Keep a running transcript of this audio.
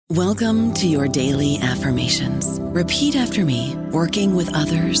Welcome to your daily affirmations. Repeat after me. Working with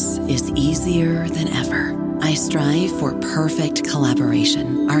others is easier than ever. I strive for perfect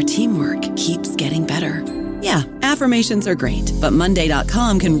collaboration. Our teamwork keeps getting better. Yeah, affirmations are great, but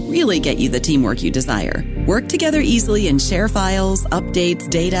Monday.com can really get you the teamwork you desire. Work together easily and share files, updates,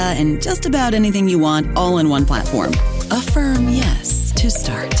 data, and just about anything you want all in one platform. Affirm yes to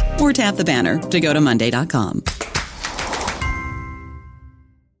start, or tap the banner to go to Monday.com.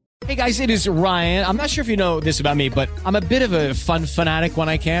 Hey guys, it is Ryan. I'm not sure if you know this about me, but I'm a bit of a fun fanatic when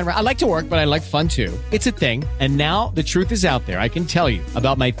I can. I like to work, but I like fun too. It's a thing. And now the truth is out there. I can tell you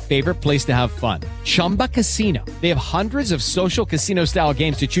about my favorite place to have fun. Chumba Casino. They have hundreds of social casino style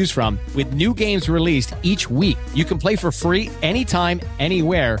games to choose from with new games released each week. You can play for free anytime,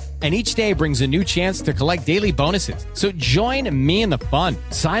 anywhere. And each day brings a new chance to collect daily bonuses. So join me in the fun.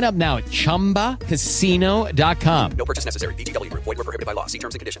 Sign up now at ChumbaCasino.com. No purchase necessary. VGW Group. Void where prohibited by law. See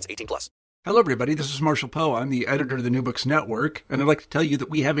terms and conditions. 18+. Hello, everybody. This is Marshall Poe. I'm the editor of the New Books Network, and I'd like to tell you that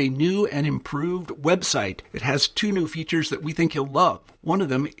we have a new and improved website. It has two new features that we think you'll love. One of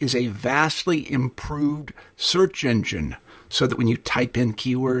them is a vastly improved search engine, so that when you type in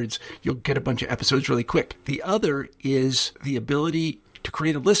keywords, you'll get a bunch of episodes really quick. The other is the ability to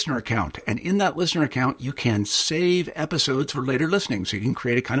create a listener account. And in that listener account, you can save episodes for later listening. So you can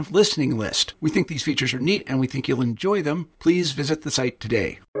create a kind of listening list. We think these features are neat and we think you'll enjoy them. Please visit the site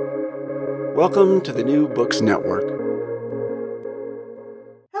today. Welcome to the New Books Network.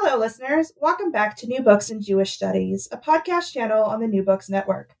 Hello, listeners. Welcome back to New Books in Jewish Studies, a podcast channel on the New Books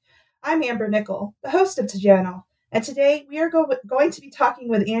Network. I'm Amber Nickel, the host of the channel. And today we are going to be talking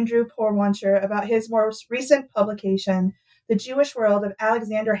with Andrew Porwancher about his most recent publication, The Jewish World of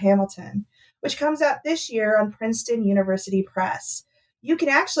Alexander Hamilton, which comes out this year on Princeton University Press. You can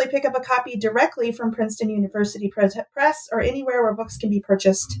actually pick up a copy directly from Princeton University Press or anywhere where books can be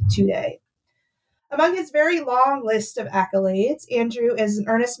purchased today. Among his very long list of accolades, Andrew is an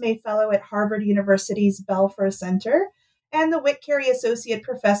Ernest May Fellow at Harvard University's Belfer Center and the Wick Carey Associate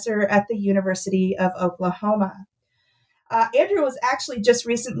Professor at the University of Oklahoma. Andrew was actually just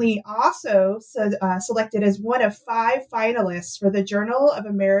recently also selected as one of 5 finalists for the Journal of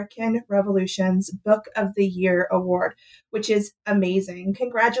American Revolution's Book of the Year Award, which is amazing.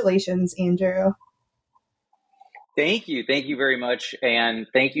 Congratulations, Andrew. Thank you. Thank you very much. And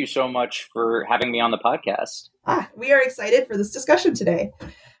thank you so much for having me on the podcast. We are excited for this discussion today.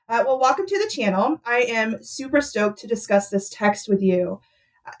 Well, welcome to the channel. I am super stoked to discuss this text with you.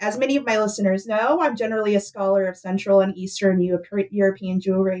 As many of my listeners know, I'm generally a scholar of Central and Eastern European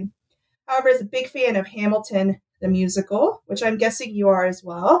Jewry. However, as a big fan of Hamilton, the musical, which I'm guessing you are as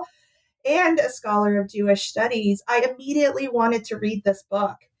well, and a scholar of Jewish studies, I immediately wanted to read this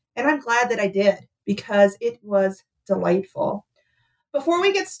book. And I'm glad that I did, because it was delightful. Before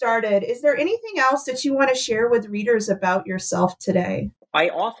we get started, is there anything else that you want to share with readers about yourself today? I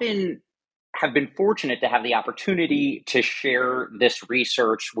often have been fortunate to have the opportunity to share this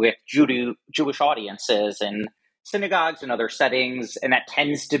research with Jewish audiences in synagogues and other settings, and that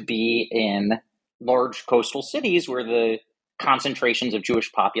tends to be in large coastal cities where the concentrations of Jewish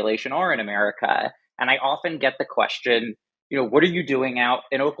population are in America. And I often get the question, what are you doing out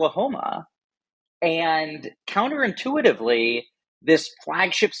in Oklahoma? And counterintuitively, this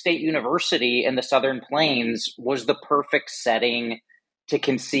flagship state university in the Southern Plains was the perfect setting to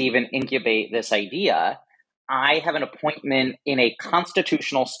conceive and incubate this idea. I have an appointment in a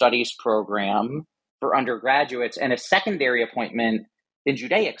constitutional studies program for undergraduates and a secondary appointment in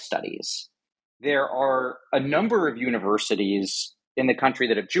Judaic studies. There are a number of universities in the country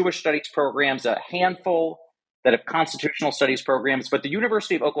that have Jewish studies programs, a handful that have constitutional studies programs, but the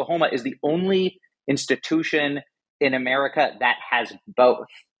University of Oklahoma is the only institution in America that has both.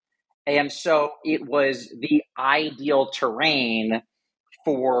 And so it was the ideal terrain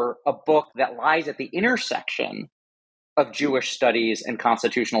for a book that lies at the intersection of Jewish studies and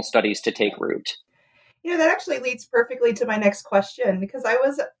constitutional studies to take root. That actually leads perfectly to my next question, because I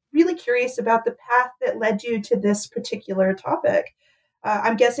was really curious about the path that led you to this particular topic.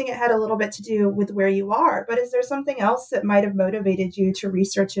 I'm guessing it had a little bit to do with where you are, but is there something else that might have motivated you to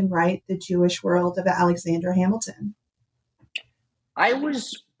research and write The Jewish World of Alexander Hamilton? I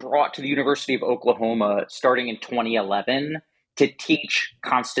was brought to the University of Oklahoma starting in 2011 to teach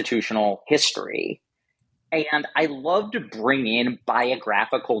constitutional history. And I love to bring in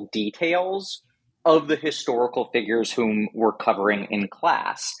biographical details of the historical figures whom we're covering in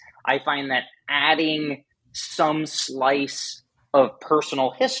class. I find that adding some slice of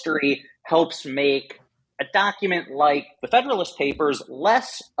personal history helps make a document like the Federalist Papers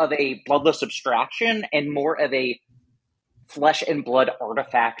less of a bloodless abstraction and more of a flesh and blood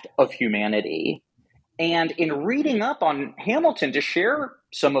artifact of humanity. And in reading up on Hamilton to share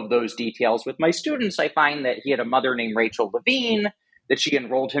some of those details with my students, I find that he had a mother named Rachel Levine, that she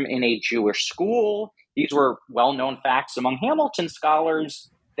enrolled him in a Jewish school. These were well-known facts among Hamilton scholars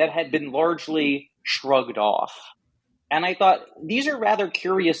that had been largely shrugged off. And I thought, these are rather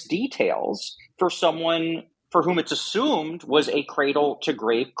curious details for someone for whom it's assumed was a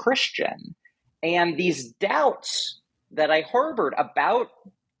cradle-to-grave Christian. And these doubts that I harbored about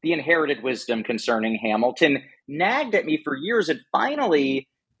the inherited wisdom concerning Hamilton nagged at me for years. And finally,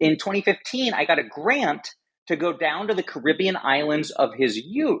 in 2015, I got a grant to go down to the Caribbean islands of his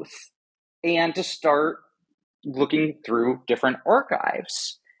youth and to start looking through different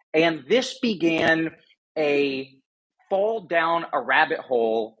archives. And this began a fall down a rabbit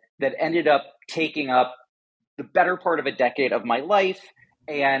hole that ended up taking up the better part of a decade of my life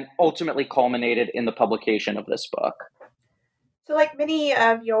and ultimately culminated in the publication of this book. So like many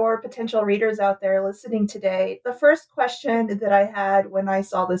of your potential readers out there listening today, the first question that I had when I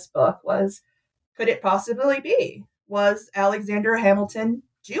saw this book was, could it possibly be? Was Alexander Hamilton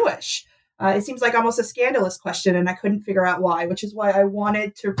Jewish? It seems like almost a scandalous question, and I couldn't figure out why, which is why I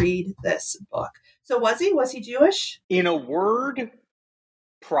wanted to read this book. So was he? Was he Jewish? In a word,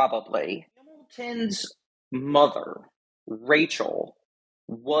 probably. Hamilton's mother, Rachel,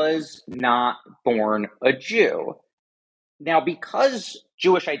 was not born a Jew. Now, because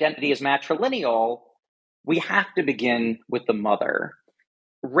Jewish identity is matrilineal, we have to begin with the mother.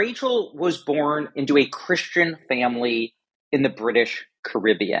 Rachel was born into a Christian family in the British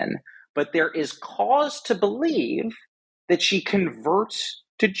Caribbean, but there is cause to believe that she converts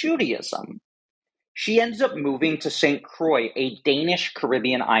to Judaism. She ends up moving to St. Croix, a Danish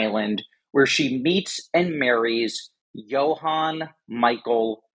Caribbean island, where she meets and marries Johann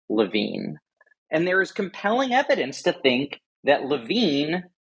Michael Levine. And there is compelling evidence to think that Levine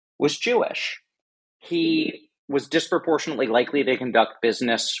was Jewish. He was disproportionately likely to conduct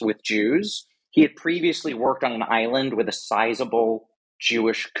business with Jews. He had previously worked on an island with a sizable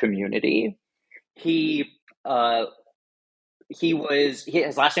Jewish community. His last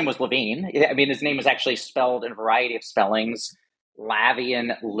name was Levine. I mean, his name is actually spelled in a variety of spellings,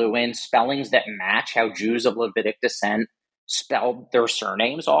 Lavian, Lewin, spellings that match how Jews of Levitic descent spelled their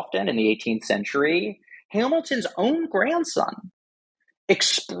surnames often in the 18th century. Hamilton's own grandson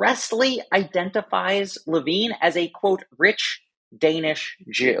expressly identifies Levine as a, quote, rich Danish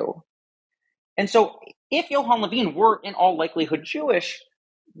Jew. And so if Johann Levine were in all likelihood Jewish,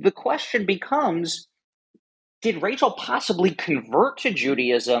 the question becomes, did Rachel possibly convert to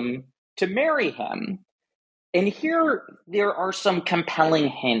Judaism to marry him? And here there are some compelling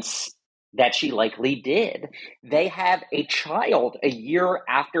hints that she likely did. They have a child a year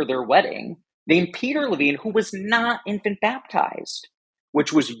after their wedding named Peter Levine, who was not infant baptized,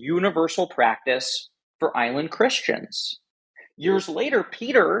 which was universal practice for island Christians. Years later,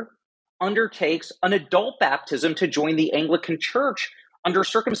 Peter undertakes an adult baptism to join the Anglican Church under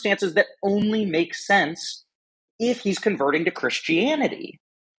circumstances that only make sense if he's converting to Christianity.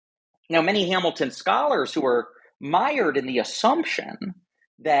 Now, many Hamilton scholars who are mired in the assumption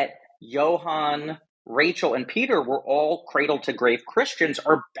that Johann, Rachel, and Peter were all cradle-to-grave Christians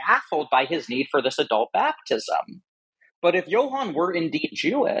are baffled by his need for this adult baptism. But if Johann were indeed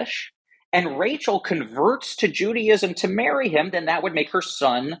Jewish, and Rachel converts to Judaism to marry him, then that would make her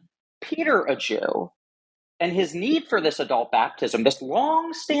son Peter a Jew. And his need for this adult baptism, this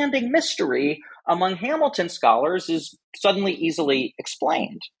long-standing mystery among Hamilton scholars, is suddenly easily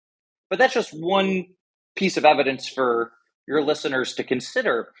explained. But that's just one piece of evidence for your listeners to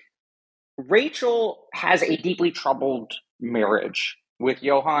consider. Rachel has a deeply troubled marriage with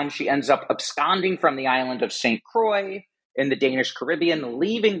Johann. She ends up absconding from the island of St. Croix in the Danish Caribbean,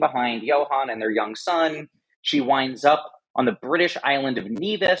 leaving behind Johann and their young son. She winds up on the British island of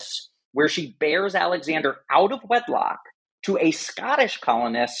Nevis, where she bears Alexander out of wedlock to a Scottish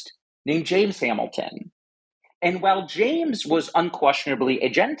colonist named James Hamilton. And while James was unquestionably a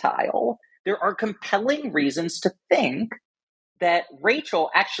Gentile, there are compelling reasons to think that Rachel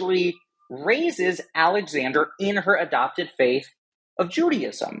actually raises Alexander in her adopted faith of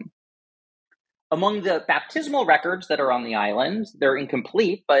Judaism. Among the baptismal records that are on the island, they're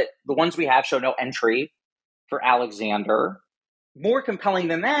incomplete, but the ones we have show no entry for Alexander. More compelling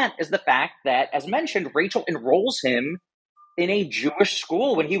than that is the fact that, as mentioned, Rachel enrolls him in a Jewish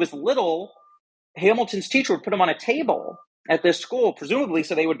school. When he was little, Hamilton's teacher would put him on a table at this school, presumably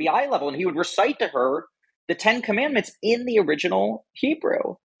so they would be eye level, and he would recite to her the Ten Commandments in the original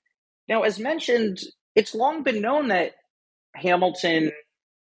Hebrew. Now, as mentioned, it's long been known that Hamilton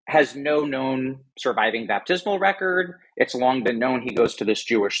has no known surviving baptismal record. It's long been known he goes to this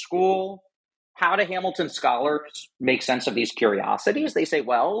Jewish school. How do Hamilton scholars make sense of these curiosities? They say,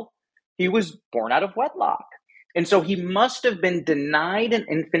 well, he was born out of wedlock. And so he must have been denied an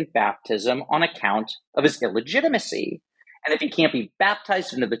infant baptism on account of his illegitimacy. And if he can't be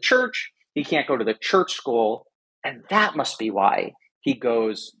baptized into the church, he can't go to the church school. And that must be why he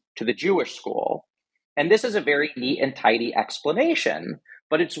goes to the Jewish school. And this is a very neat and tidy explanation,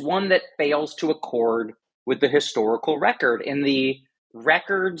 but it's one that fails to accord with the historical record. In the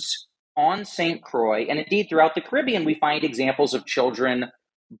records on St. Croix, and indeed throughout the Caribbean, we find examples of children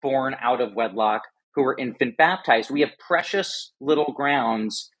born out of wedlock who were infant baptized. We have precious little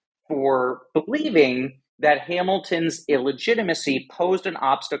grounds for believing that Hamilton's illegitimacy posed an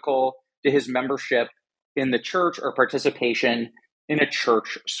obstacle to his membership in the church or participation in a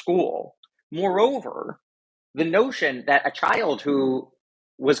church school. Moreover, the notion that a child who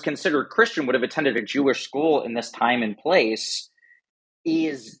was considered Christian would have attended a Jewish school in this time and place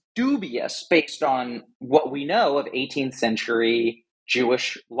is dubious based on what we know of 18th century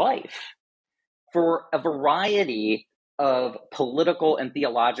Jewish life. For a variety of political and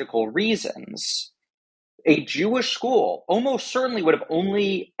theological reasons, a Jewish school almost certainly would have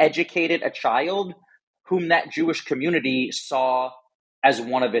only educated a child whom that Jewish community saw as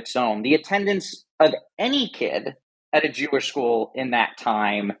one of its own. The attendance of any kid at a Jewish school in that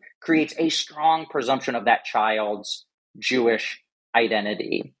time creates a strong presumption of that child's Jewish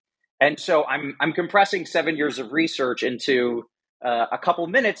identity. And so I'm compressing 7 years of research into a couple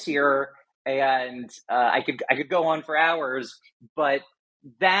minutes here, and I could go on for hours, but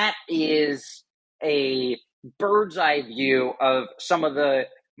that is a bird's eye view of some of the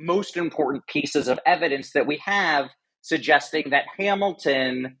most important pieces of evidence that we have suggesting that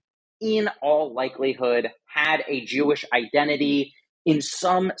Hamilton, in all likelihood, had a Jewish identity in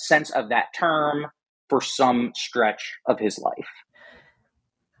some sense of that term for some stretch of his life.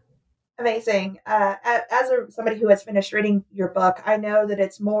 Amazing. Somebody who has finished reading your book, I know that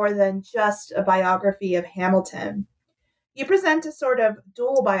it's more than just a biography of Hamilton. You present a sort of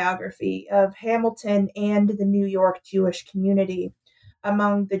dual biography of Hamilton and the New York Jewish community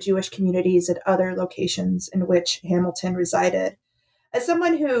among the Jewish communities at other locations in which Hamilton resided. As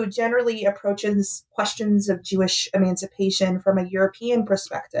someone who generally approaches questions of Jewish emancipation from a European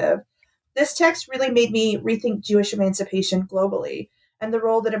perspective, this text really made me rethink Jewish emancipation globally and the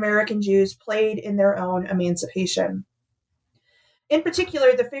role that American Jews played in their own emancipation. In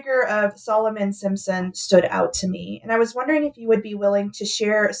particular, the figure of Solomon Simpson stood out to me, and I was wondering if you would be willing to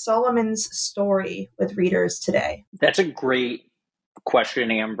share Solomon's story with readers today. That's a great question,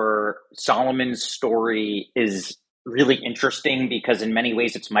 Amber. Solomon's story is really interesting because in many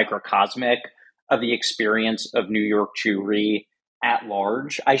ways it's microcosmic of the experience of New York Jewry at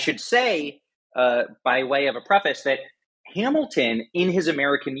large. I should say, by way of a preface, that Hamilton, in his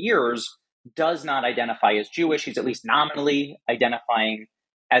American years, does not identify as Jewish. He's at least nominally identifying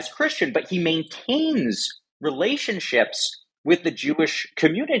as Christian, but he maintains relationships with the Jewish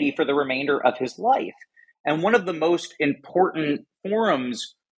community for the remainder of his life. And one of the most important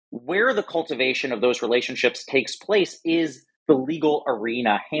forums where the cultivation of those relationships takes place is the legal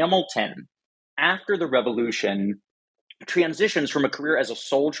arena. Hamilton, after the Revolution, transitions from a career as a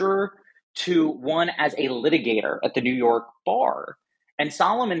soldier to one as a litigator at the New York bar. And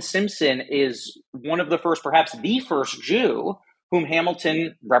Solomon Simpson is one of the first, perhaps the first Jew whom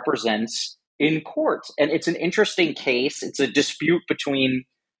Hamilton represents in court. And it's an interesting case. It's a dispute between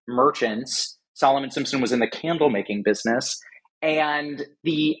merchants. Solomon Simpson was in the candle making business. And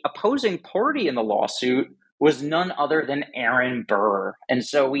the opposing party in the lawsuit was none other than Aaron Burr. And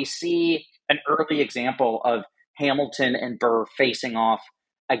so we see an early example of Hamilton and Burr facing off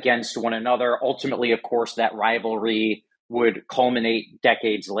against one another. Ultimately, of course, that rivalry would culminate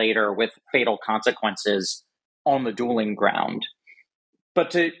decades later with fatal consequences on the dueling ground.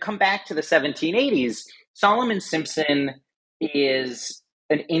 But to come back to the 1780s, Solomon Simpson is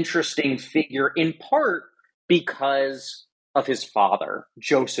an interesting figure in part because of his father,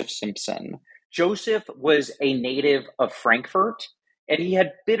 Joseph Simpson. Joseph was a native of Frankfurt, and he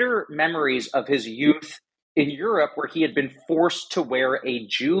had bitter memories of his youth in Europe where he had been forced to wear a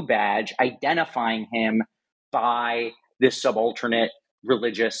Jew badge identifying him by this subalternate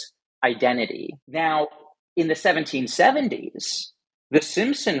religious identity. Now, in the 1770s, the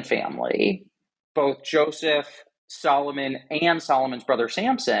Simpson family, both Joseph, Solomon, and Solomon's brother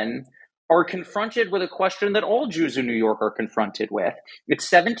Samson, are confronted with a question that all Jews in New York are confronted with.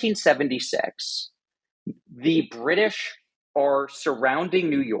 It's 1776. The British are surrounding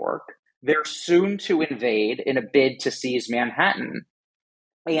New York. They're soon to invade in a bid to seize Manhattan.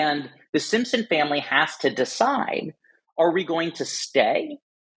 And the Simpson family has to decide, are we going to stay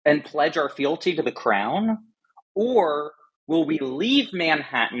and pledge our fealty to the crown, or will we leave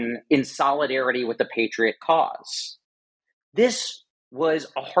Manhattan in solidarity with the Patriot cause? This was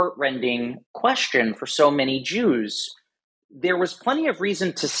a heartrending question for so many Jews. There was plenty of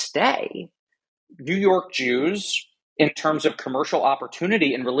reason to stay. New York Jews, in terms of commercial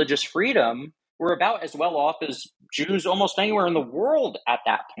opportunity and religious freedom, were about as well off as Jews almost anywhere in the world at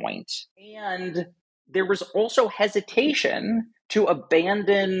that point. And there was also hesitation to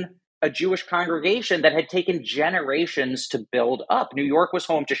abandon a Jewish congregation that had taken generations to build up. New York was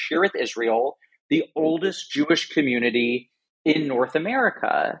home to Shearith Israel, the oldest Jewish community in North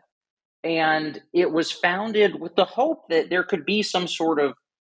America. And it was founded with the hope that there could be some sort of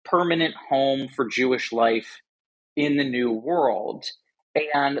permanent home for Jewish life in the new world.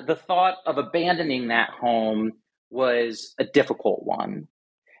 And the thought of abandoning that home was a difficult one.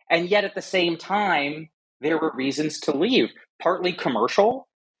 And yet at the same time, there were reasons to leave, partly commercial.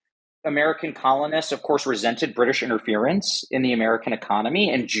 American colonists, of course, resented British interference in the American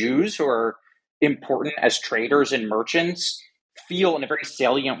economy, and Jews, who are important as traders and merchants, feel in a very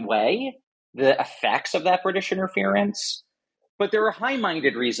salient way the effects of that British interference. But there are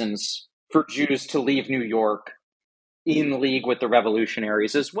high-minded reasons for Jews to leave New York in league with the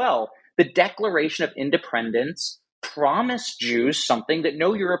revolutionaries as well. The Declaration of Independence promised Jews something that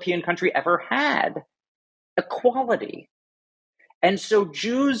no European country ever had: equality. And so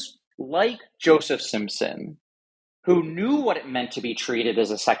Jews like Joseph Simpson, who knew what it meant to be treated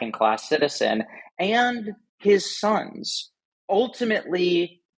as a second-class citizen, and his sons,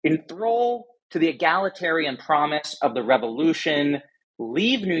 ultimately enthrall to the egalitarian promise of the revolution,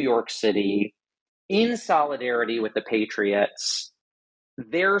 leave New York City in solidarity with the Patriots.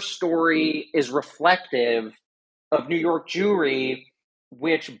 Their story is reflective of New York Jewry,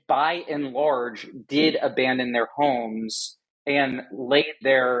 which by and large did abandon their homes and laid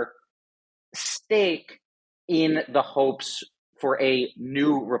their stake in the hopes for a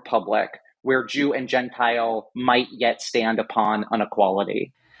new republic where Jew and Gentile might yet stand upon an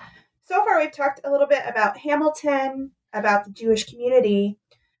equality. So far, we've talked a little bit about Hamilton, about the Jewish community,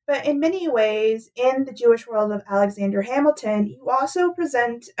 but in many ways, in the Jewish world of Alexander Hamilton, you also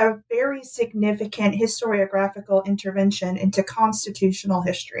present a very significant historiographical intervention into constitutional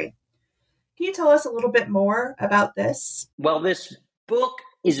history. Can you tell us a little bit more about this? Well, this book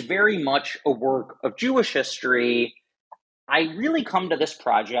is very much a work of Jewish history. I really come to this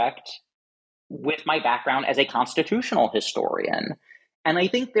project with my background as a constitutional historian. And I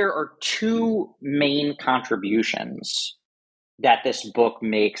think there are two main contributions that this book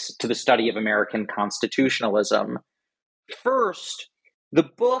makes to the study of American constitutionalism. First, the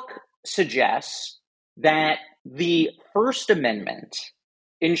book suggests that the First Amendment,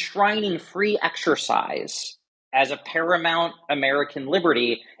 enshrining free exercise as a paramount American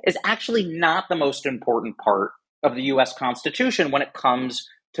liberty, is actually not the most important part of the U.S. Constitution when it comes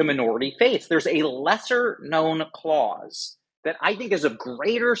to minority faiths. There's a lesser known clause that I think is of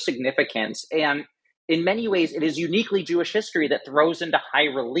greater significance, and in many ways it is uniquely Jewish history that throws into high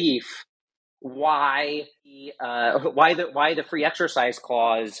relief why the free exercise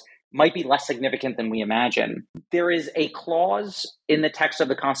clause might be less significant than we imagine. There is a clause in the text of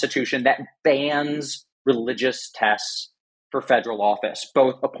the Constitution that bans religious tests for federal office,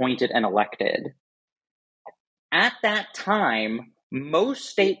 both appointed and elected. At that time, most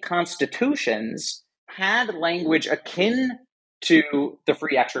state constitutions had language akin to the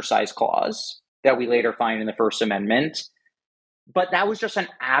free exercise clause that we later find in the First Amendment, but that was just an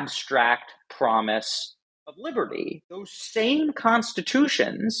abstract promise of liberty. Those same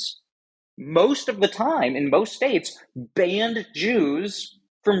constitutions, most of the time in most states, banned Jews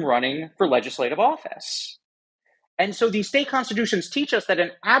from running for legislative office. And so these state constitutions teach us that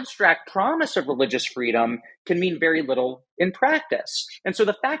an abstract promise of religious freedom can mean very little in practice. And so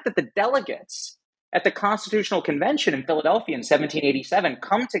the fact that the delegates at the Constitutional Convention in Philadelphia in 1787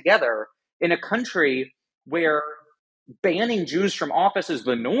 come together in a country where banning Jews from office is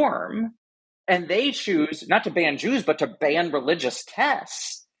the norm, and they choose not to ban Jews, but to ban religious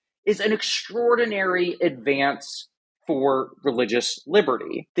tests, is an extraordinary advance for religious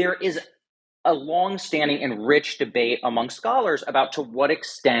liberty. There is a long-standing and rich debate among scholars about to what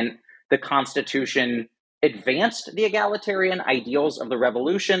extent the Constitution advanced the egalitarian ideals of the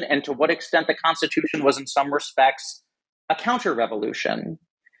Revolution and to what extent the Constitution was in some respects a counter-revolution.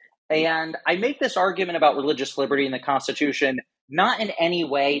 And I make this argument about religious liberty in the Constitution not in any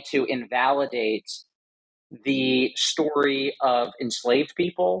way to invalidate the story of enslaved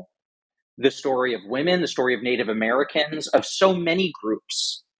people, the story of women, the story of Native Americans, of so many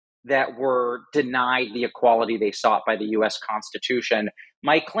groups that were denied the equality they sought by the US Constitution.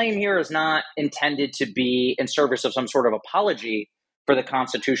 My claim here is not intended to be in service of some sort of apology for the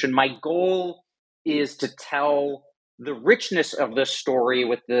Constitution. My goal is to tell the richness of this story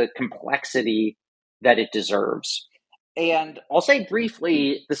with the complexity that it deserves. And I'll say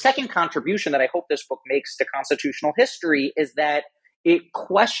briefly, the second contribution that I hope this book makes to constitutional history is that it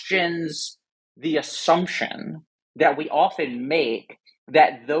questions the assumption that we often make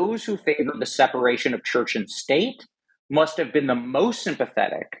that those who favor the separation of church and state must have been the most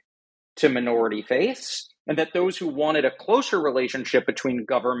sympathetic to minority faiths, and that those who wanted a closer relationship between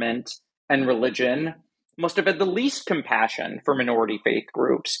government and religion must have had the least compassion for minority faith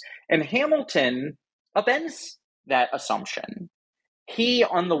groups. And Hamilton upends that assumption. He,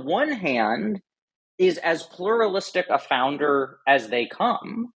 on the one hand, is as pluralistic a founder as they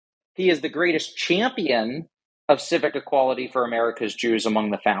come. He is the greatest champion of civic equality for America's Jews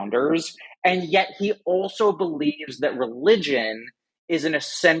among the founders, and yet he also believes that religion is an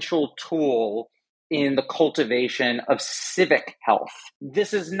essential tool in the cultivation of civic health.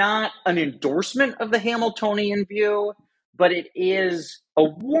 This is not an endorsement of the Hamiltonian view, but it is a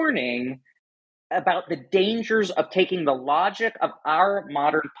warning about the dangers of taking the logic of our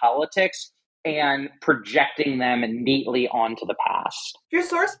modern politics and projecting them neatly onto the past. Your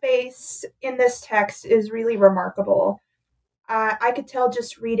source base in this text is really remarkable. I could tell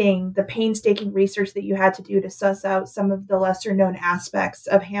just reading the painstaking research that you had to do to suss out some of the lesser known aspects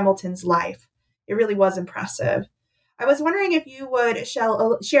of Hamilton's life. It really was impressive. I was wondering if you would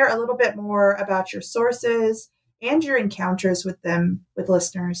share a little bit more about your sources and your encounters with them with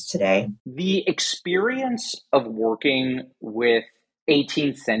listeners today. The experience of working with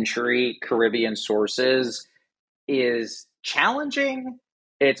 18th century Caribbean sources is challenging.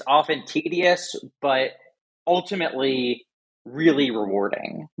 It's often tedious, but ultimately really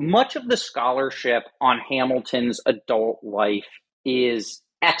rewarding. Much of the scholarship on Hamilton's adult life is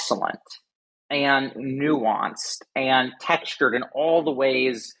excellent and nuanced and textured in all the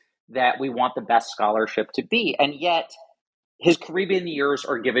ways that we want the best scholarship to be. And yet, his Caribbean years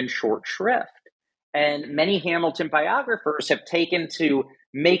are given short shrift. And many Hamilton biographers have taken to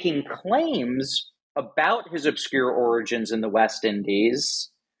making claims about his obscure origins in the West Indies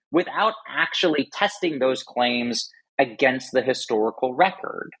without actually testing those claims against the historical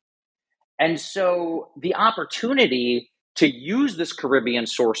record. And so the opportunity to use this Caribbean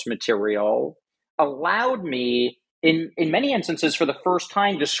source material allowed me, in many instances for the first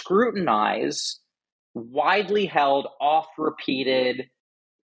time, to scrutinize widely held, oft-repeated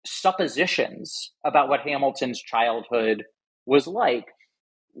suppositions about what Hamilton's childhood was like.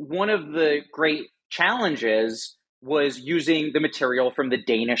 One of the great challenges was using the material from the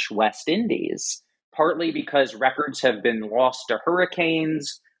Danish West Indies, partly because records have been lost to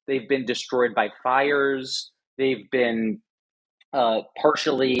hurricanes, they've been destroyed by fires, they've been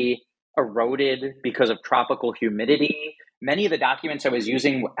partially eroded because of tropical humidity. Many of the documents I was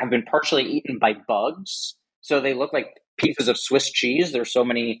using have been partially eaten by bugs, so they look like pieces of Swiss cheese. There's so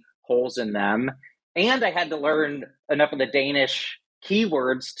many holes in them. And I had to learn enough of the Danish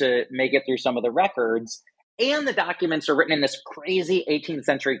keywords to make it through some of the records. And the documents are written in this crazy 18th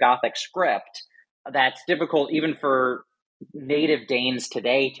century Gothic script that's difficult even for native Danes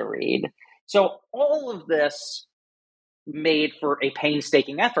today to read. So all of this made for a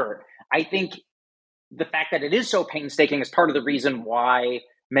painstaking effort. I think the fact that it is so painstaking is part of the reason why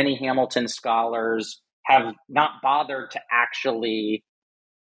many Hamilton scholars have not bothered to actually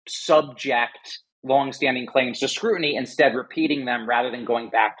subject longstanding claims to scrutiny, instead repeating them rather than going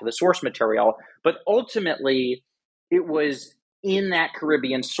back to the source material. But ultimately, it was in that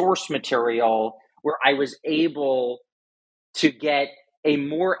Caribbean source material where I was able to get a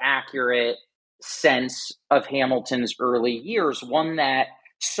more accurate sense of Hamilton's early years, one that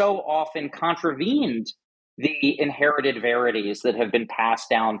so often contravened the inherited verities that have been passed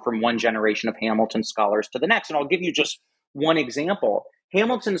down from one generation of Hamilton scholars to the next. And I'll give you just one example.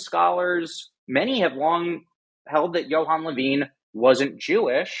 Hamilton scholars, many have long held that Johann Levine wasn't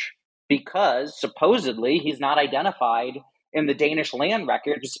Jewish because supposedly he's not identified in the Danish land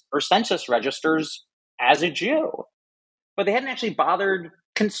records or census registers as a Jew. But they hadn't actually bothered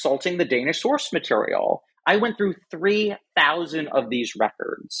consulting the Danish source material. I went through 3,000 of these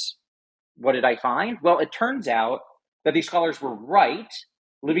records. What did I find? Well, it turns out that these scholars were right.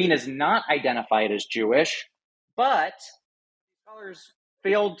 Levine is not identified as Jewish, but scholars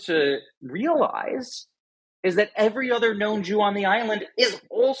failed to realize is that every other known Jew on the island is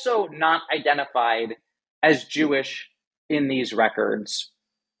also not identified as Jewish in these records.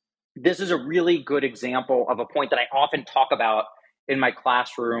 this is a really good example of a point that I often talk about in my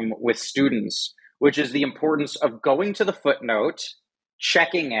classroom with students, which is the importance of going to the footnote,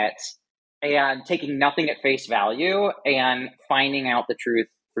 checking it, and taking nothing at face value and finding out the truth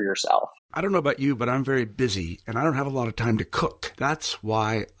for yourself. I don't know about you, but I'm very busy and I don't have a lot of time to cook. That's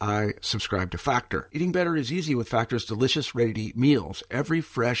why I subscribe to Factor. Eating better is easy with Factor's delicious, ready-to-eat meals. Every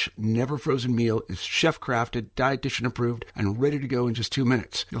fresh, never frozen meal is chef-crafted, dietitian approved, and ready to go in just 2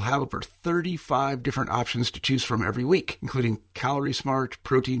 minutes. You'll have over 35 different options to choose from every week, including Calorie Smart,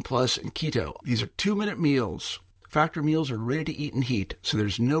 Protein Plus, and Keto. These are 2-minute meals. Factor meals are ready to eat and heat, so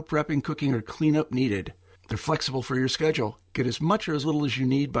there's no prepping, cooking, or cleanup needed. They're flexible for your schedule. Get as much or as little as you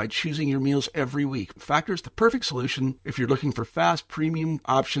need by choosing your meals every week. Factor is the perfect solution if you're looking for fast, premium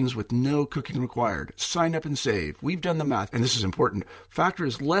options with no cooking required. Sign up and save. We've done the math, and this is important. Factor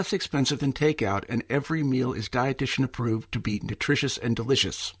is less expensive than takeout, and every meal is dietitian approved to be nutritious and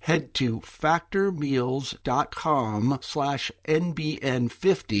delicious. Head to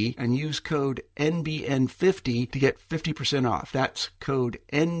factormeals.com/NBN50 and use code NBN50 to get 50% off. That's code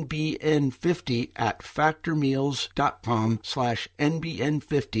NBN50 at factormeals.com/NBN50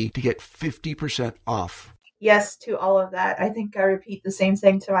 to get 50% off. Yes to all of that. I think I repeat the same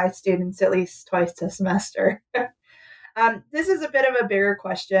thing to my students at least twice a semester. This is a bit of a bigger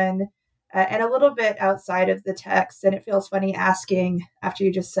question and a little bit outside of the text, and it feels funny asking after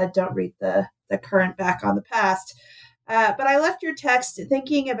you just said don't read the current back on the past. But I left your text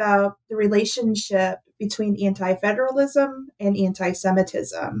thinking about the relationship between anti-federalism and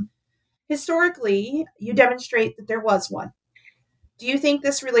anti-Semitism. Historically, you demonstrate that there was one. Do you think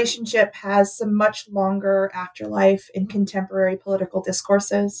this relationship has some much longer afterlife in contemporary political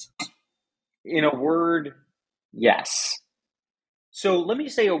discourses? In a word, yes. So let me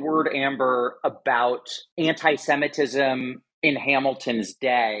say a word, Amber, about anti-Semitism in Hamilton's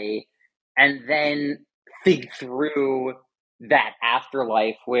day, and then think through that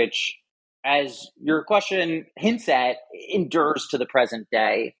afterlife, which, as your question hints at, endures to the present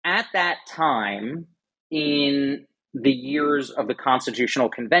day. At that time, in the years of the Constitutional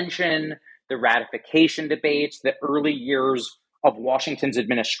Convention, the ratification debates, the early years of Washington's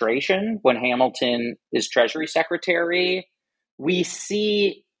administration, when Hamilton is Treasury Secretary, we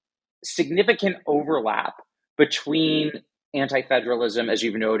see significant overlap between anti-federalism, as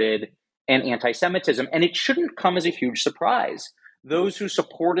you've noted, and anti-Semitism. And it shouldn't come as a huge surprise. Those who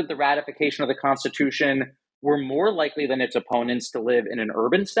supported the ratification of the Constitution were more likely than its opponents to live in an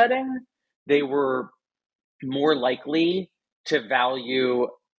urban setting. They were more likely to value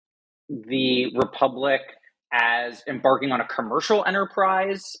the Republic as embarking on a commercial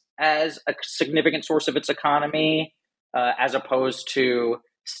enterprise as a significant source of its economy, as opposed to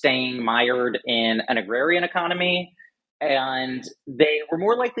staying mired in an agrarian economy. And they were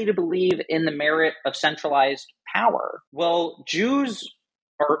more likely to believe in the merit of centralized power. Well, Jews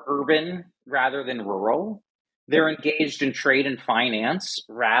are urban rather than rural. They're engaged in trade and finance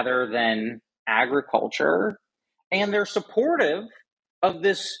rather than agriculture. And they're supportive of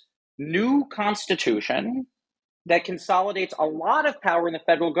this new constitution that consolidates a lot of power in the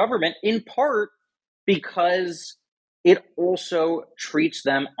federal government, in part because it also treats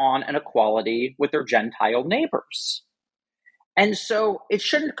them on an equality with their Gentile neighbors. And so it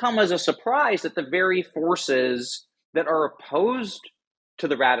shouldn't come as a surprise that the very forces that are opposed to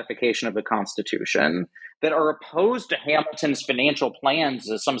the ratification of the Constitution, that are opposed to Hamilton's financial plans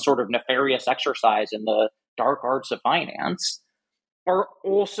as some sort of nefarious exercise in the dark arts of finance, are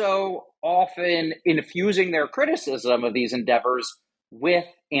also often infusing their criticism of these endeavors with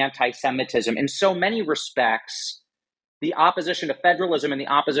anti-Semitism. In so many respects, the opposition to federalism and the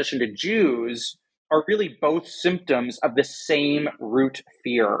opposition to Jews are really both symptoms of the same root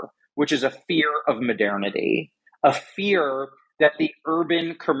fear, which is a fear of modernity, a fear that the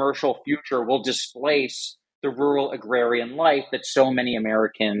urban commercial future will displace the rural agrarian life that so many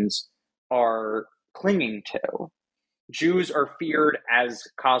Americans are clinging to. Jews are feared as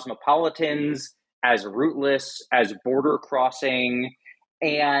cosmopolitans, as rootless, as border crossing,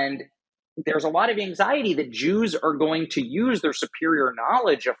 and there's a lot of anxiety that Jews are going to use their superior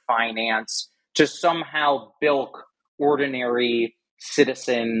knowledge of finance to somehow bilk ordinary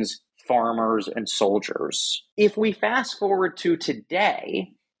citizens, farmers, and soldiers. If we fast forward to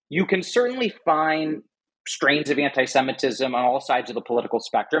today, you can certainly find strains of anti-Semitism on all sides of the political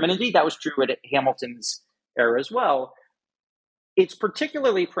spectrum. And indeed, that was true at Hamilton's era as well. It's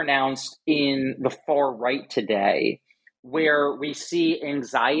particularly pronounced in the far right today, where we see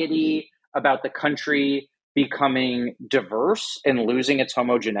anxiety about the country becoming diverse and losing its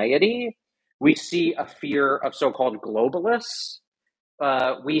homogeneity. We see a fear of so-called globalists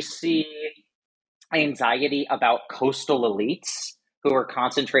We see anxiety about coastal elites who are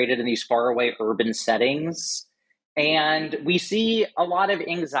concentrated in these faraway urban settings. And we see a lot of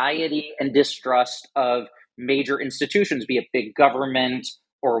anxiety and distrust of major institutions, be it big government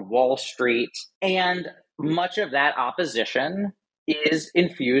or Wall Street. And much of that opposition is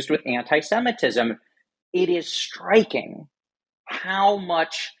infused with anti-Semitism. It is striking how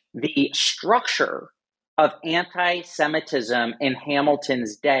much the structure of anti-Semitism in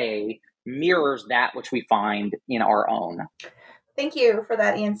Hamilton's day mirrors that which we find in our own. Thank you for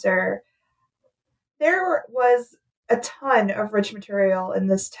that answer. There was a ton of rich material in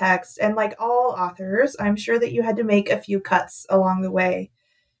this text, and like all authors, I'm sure that you had to make a few cuts along the way.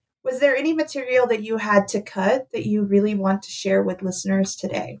 Was there any material that you had to cut that you really want to share with listeners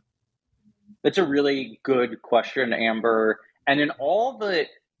today? That's a really good question, Amber. And in all the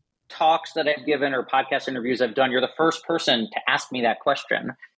talks that I've given or podcast interviews I've done, you're the first person to ask me that question.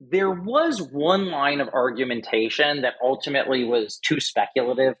 There was one line of argumentation that ultimately was too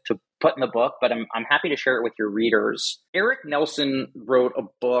speculative to put in the book, but I'm happy to share it with your readers. Eric Nelson wrote a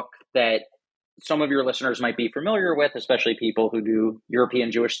book that some of your listeners might be familiar with, especially people who do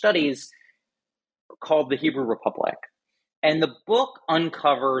European Jewish studies, called The Hebrew Republic. And the book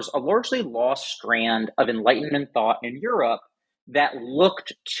uncovers a largely lost strand of Enlightenment thought in Europe that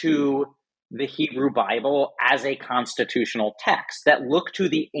looked to the Hebrew Bible as a constitutional text, that looked to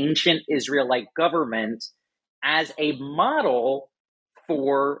the ancient Israelite government as a model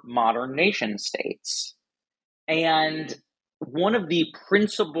for modern nation states. And one of the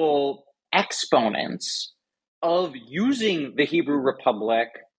principal exponents of using the Hebrew Republic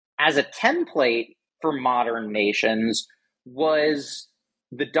as a template for modern nations was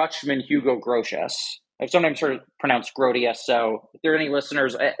the Dutchman Hugo Grotius. I've sometimes heard it pronounced Grotius, so if there are any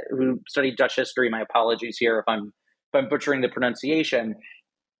listeners who study Dutch history, my apologies here if I'm butchering the pronunciation.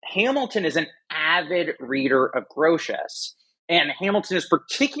 Hamilton is an avid reader of Grotius, and Hamilton is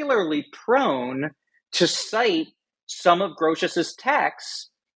particularly prone to cite some of Grotius's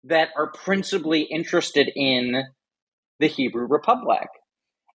texts that are principally interested in the Hebrew Republic.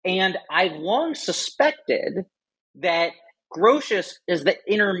 And I've long suspected that Grotius is the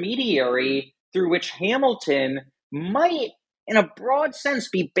intermediary through which Hamilton might, in a broad sense,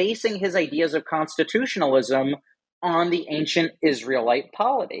 be basing his ideas of constitutionalism on the ancient Israelite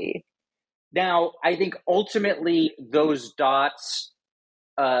polity. Now, I think ultimately those dots,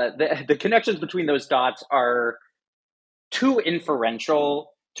 the connections between those dots are too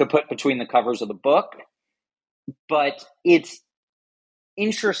inferential to put between the covers of the book, but it's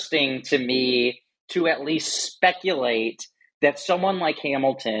interesting to me to at least speculate that someone like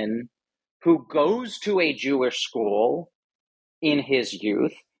Hamilton, who goes to a Jewish school in his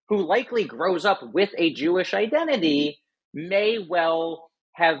youth, who likely grows up with a Jewish identity, may well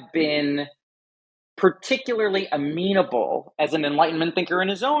have been particularly amenable as an Enlightenment thinker in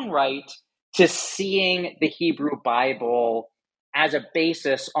his own right to seeing the Hebrew Bible as a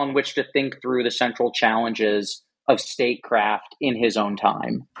basis on which to think through the central challenges of statecraft in his own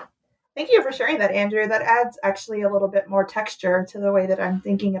time. Thank you for sharing that, Andrew. That adds actually a little bit more texture to the way that I'm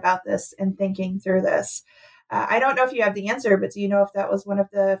thinking about this and thinking through this. I don't know if you have the answer, but do you know if that was one of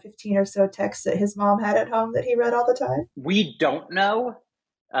the 15 or so texts that his mom had at home that he read all the time? We don't know.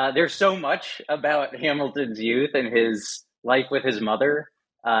 There's so much about Hamilton's youth and his life with his mother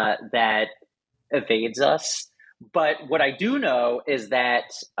that evades us. But what I do know is that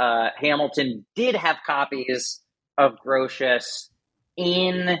Hamilton did have copies of Grotius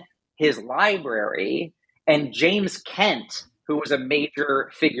in his library, and James Kent, who was a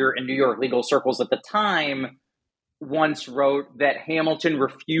major figure in New York legal circles at the time, once wrote that Hamilton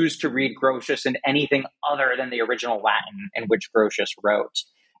refused to read Grotius in anything other than the original Latin in which Grotius wrote.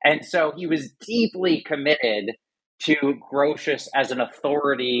 And so he was deeply committed to Grotius as an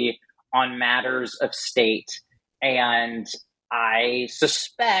authority on matters of state. And I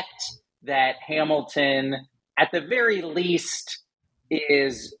suspect that Hamilton, at the very least,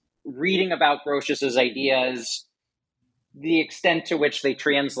 is reading about Grotius's ideas. The extent to which they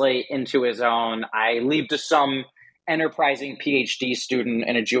translate into his own, I leave to some enterprising PhD student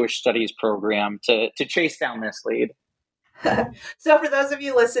in a Jewish studies program to chase down this lead. So for those of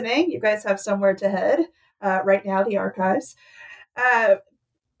you listening, you guys have somewhere to head right now, the archives.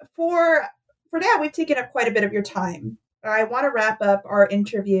 For now, we've taken up quite a bit of your time. I want to wrap up our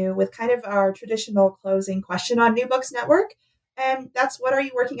interview with kind of our traditional closing question on New Books Network. And that's, what are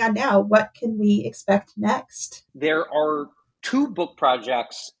you working on now? What can we expect next? There are 2 book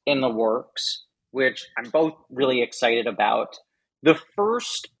projects in the works, which I'm both really excited about. The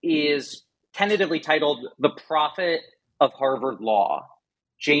first is tentatively titled The Prophet of Harvard Law.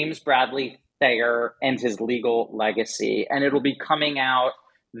 James Bradley Thayer and His Legal Legacy. And it'll be coming out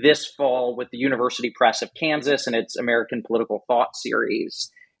this fall with the University Press of Kansas and its American Political Thought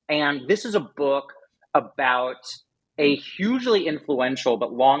series. And this is a book about a hugely influential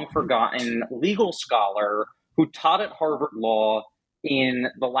but long forgotten legal scholar who taught at Harvard Law in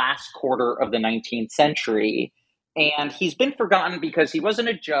the last quarter of the 19th century. And he's been forgotten because he wasn't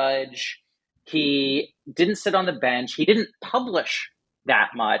a judge. He didn't sit on the bench. He didn't publish that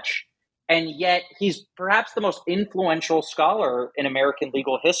much. And yet he's perhaps the most influential scholar in American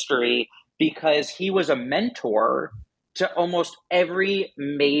legal history because he was a mentor to almost every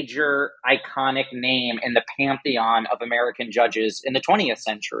major iconic name in the pantheon of American judges in the 20th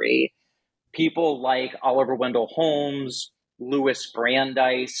century. People like Oliver Wendell Holmes, Louis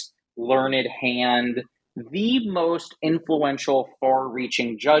Brandeis, Learned Hand, the most influential,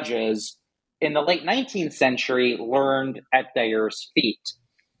 far-reaching judges in the late 19th century learned at Thayer's feet.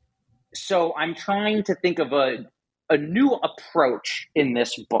 So I'm trying to think of a new approach in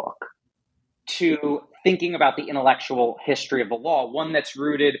this book to thinking about the intellectual history of the law, one that's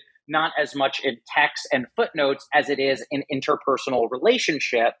rooted not as much in text and footnotes as it is in interpersonal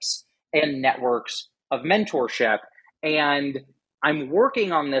relationships and networks of mentorship. And I'm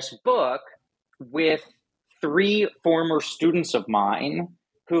working on this book with 3 former students of mine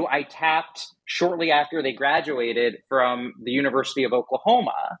who I tapped shortly after they graduated from the University of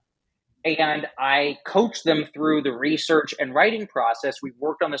Oklahoma. And I coached them through the research and writing process. We've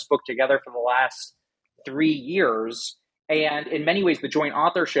worked on this book together for the last 3 years. And in many ways, the joint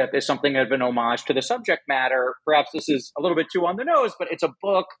authorship is something of an homage to the subject matter. Perhaps this is a little bit too on the nose, but it's a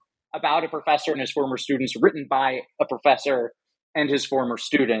book about a professor and his former students, written by a professor and his former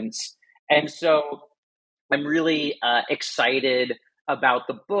students. And so I'm really excited about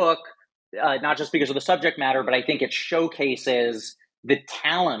the book, not just because of the subject matter, but I think it showcases the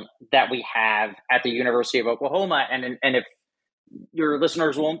talent that we have at the University of Oklahoma. And if your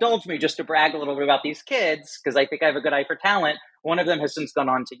listeners will indulge me just to brag a little bit about these kids, because I think I have a good eye for talent. One of them has since gone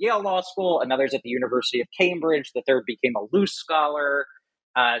on to Yale Law School. Another's at the University of Cambridge. The third became a Luce Scholar.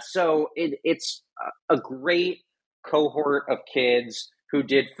 So it's a great cohort of kids who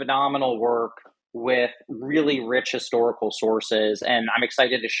did phenomenal work with really rich historical sources. And I'm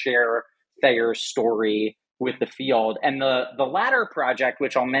excited to share Thayer's story with the field. And the latter project,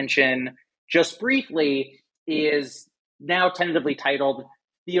 which I'll mention just briefly, is now tentatively titled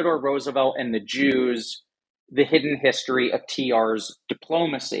Theodore Roosevelt and the Jews, The Hidden History of TR's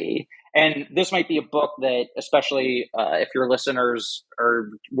Diplomacy. And this might be a book that, especially if your listeners are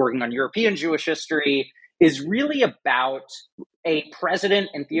working on European Jewish history, is really about a president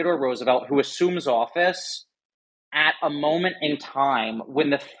in Theodore Roosevelt who assumes office at a moment in time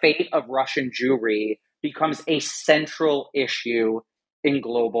when the fate of Russian Jewry becomes a central issue in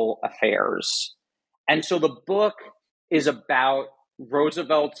global affairs. And so the book is about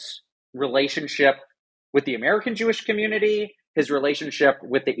Roosevelt's relationship with the American Jewish community, his relationship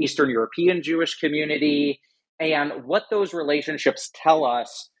with the Eastern European Jewish community, and what those relationships tell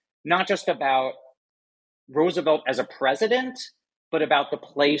us, not just about Roosevelt as a president, but about the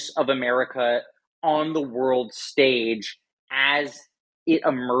place of America on the world stage as it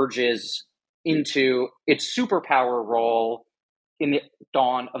emerges into its superpower role in the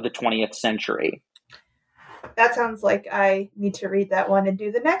dawn of the 20th century. That sounds like I need to read that one and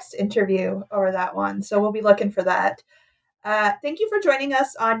do the next interview over that one. So we'll be looking for that. Thank you for joining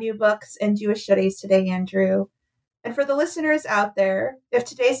us on New Books in Jewish Studies today, Andrew. And for the listeners out there, if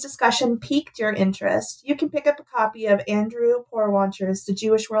today's discussion piqued your interest, you can pick up a copy of Andrew Porwancher's The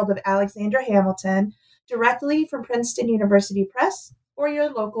Jewish World of Alexander Hamilton directly from Princeton University Press or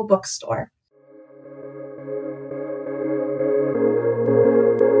your local bookstore.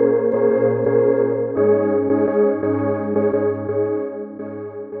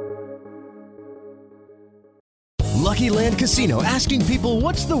 Lucky Land Casino, asking people,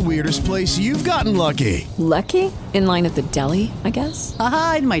 what's the weirdest place you've gotten lucky? Lucky? In line at the deli, I guess?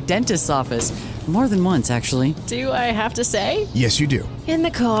 Aha, in my dentist's office. More than once, actually. Do I have to say? Yes, you do. In the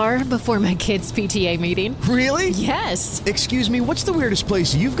car before my kids' PTA meeting. Really? Yes. Excuse me, what's the weirdest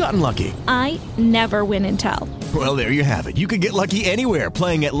place you've gotten lucky? I never win and tell. Well, there you have it. You can get lucky anywhere,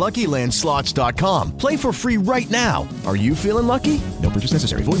 playing at LuckyLandSlots.com. Play for free right now. Are you feeling lucky? No purchase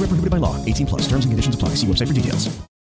necessary. Void where prohibited by law. 18+. Terms and conditions apply. See website for details.